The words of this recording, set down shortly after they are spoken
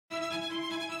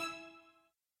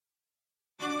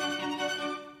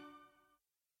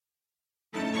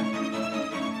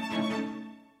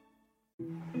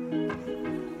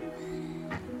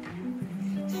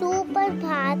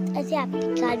सुप्रभात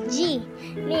अध्यापिका जी।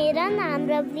 मेरा नाम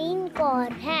रवलीन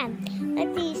कौर है। मैं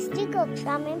तीसरी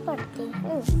कक्षा में पढ़ती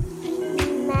हूँ।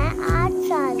 मैं 8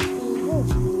 साल की हूँ।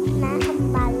 मैं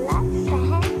अम्बाला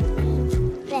शहर में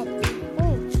रहती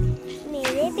हूँ।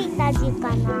 मेरे पिताजी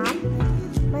का नाम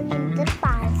मनिंदर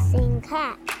पाल सिंह है।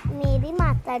 मेरी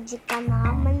माताजी का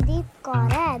नाम मनदीप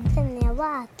कौर है।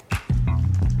 धन्यवाद।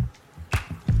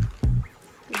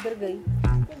 इधर गई।